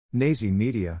Nazi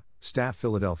Media, Staff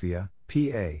Philadelphia,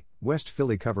 PA, West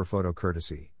Philly cover photo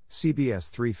courtesy, CBS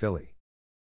 3 Philly.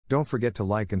 Don't forget to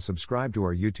like and subscribe to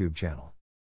our YouTube channel.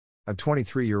 A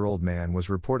 23-year-old man was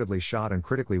reportedly shot and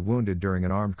critically wounded during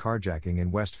an armed carjacking in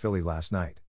West Philly last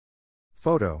night.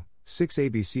 Photo, 6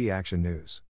 ABC Action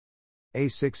News. A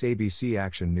 6 ABC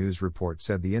Action News report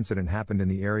said the incident happened in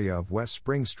the area of West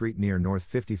Spring Street near North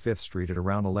 55th Street at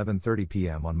around 11:30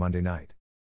 p.m. on Monday night.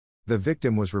 The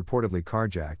victim was reportedly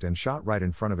carjacked and shot right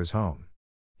in front of his home.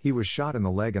 He was shot in the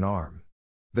leg and arm.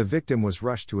 The victim was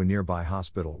rushed to a nearby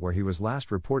hospital where he was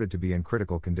last reported to be in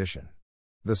critical condition.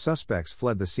 The suspects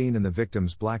fled the scene in the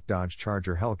victim's black Dodge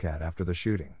Charger Hellcat after the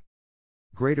shooting.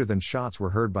 Greater than shots were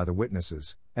heard by the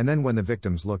witnesses, and then when the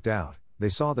victims looked out, they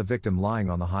saw the victim lying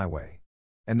on the highway.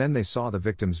 And then they saw the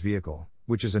victim's vehicle,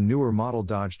 which is a newer model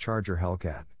Dodge Charger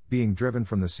Hellcat, being driven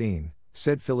from the scene,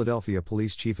 said Philadelphia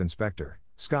Police Chief Inspector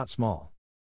Scott Small.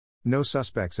 No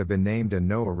suspects have been named and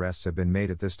no arrests have been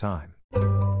made at this time.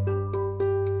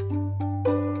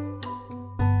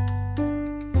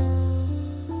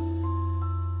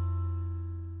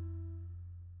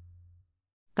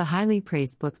 The highly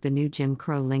praised book The New Jim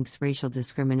Crow links racial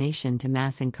discrimination to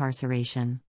mass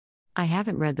incarceration. I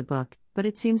haven't read the book, but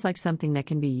it seems like something that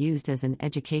can be used as an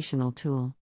educational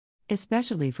tool.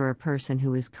 Especially for a person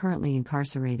who is currently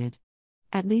incarcerated.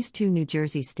 At least 2 New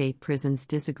Jersey state prisons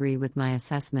disagree with my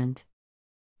assessment.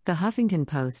 The Huffington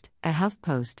Post, a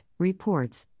HuffPost,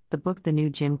 reports, the book The New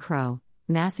Jim Crow,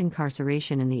 Mass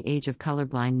Incarceration in the Age of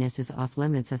Colorblindness is off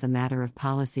limits as a matter of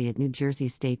policy at New Jersey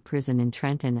State Prison in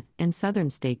Trenton and Southern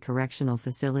State Correctional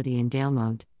Facility in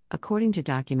Dalemont, according to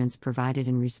documents provided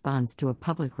in response to a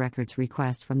public records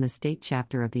request from the state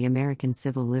chapter of the American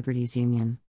Civil Liberties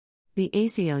Union. The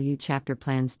ACLU chapter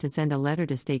plans to send a letter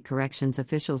to state corrections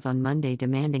officials on Monday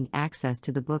demanding access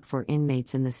to the book for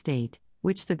inmates in the state,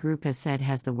 which the group has said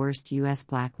has the worst U.S.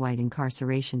 black-white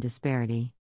incarceration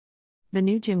disparity. The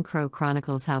New Jim Crow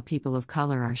chronicles how people of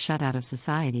color are shut out of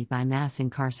society by mass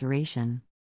incarceration.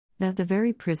 That the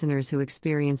very prisoners who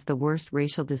experience the worst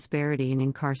racial disparity in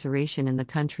incarceration in the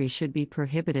country should be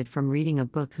prohibited from reading a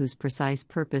book whose precise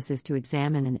purpose is to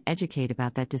examine and educate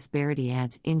about that disparity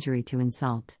adds injury to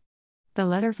insult. The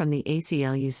letter from the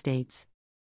ACLU states,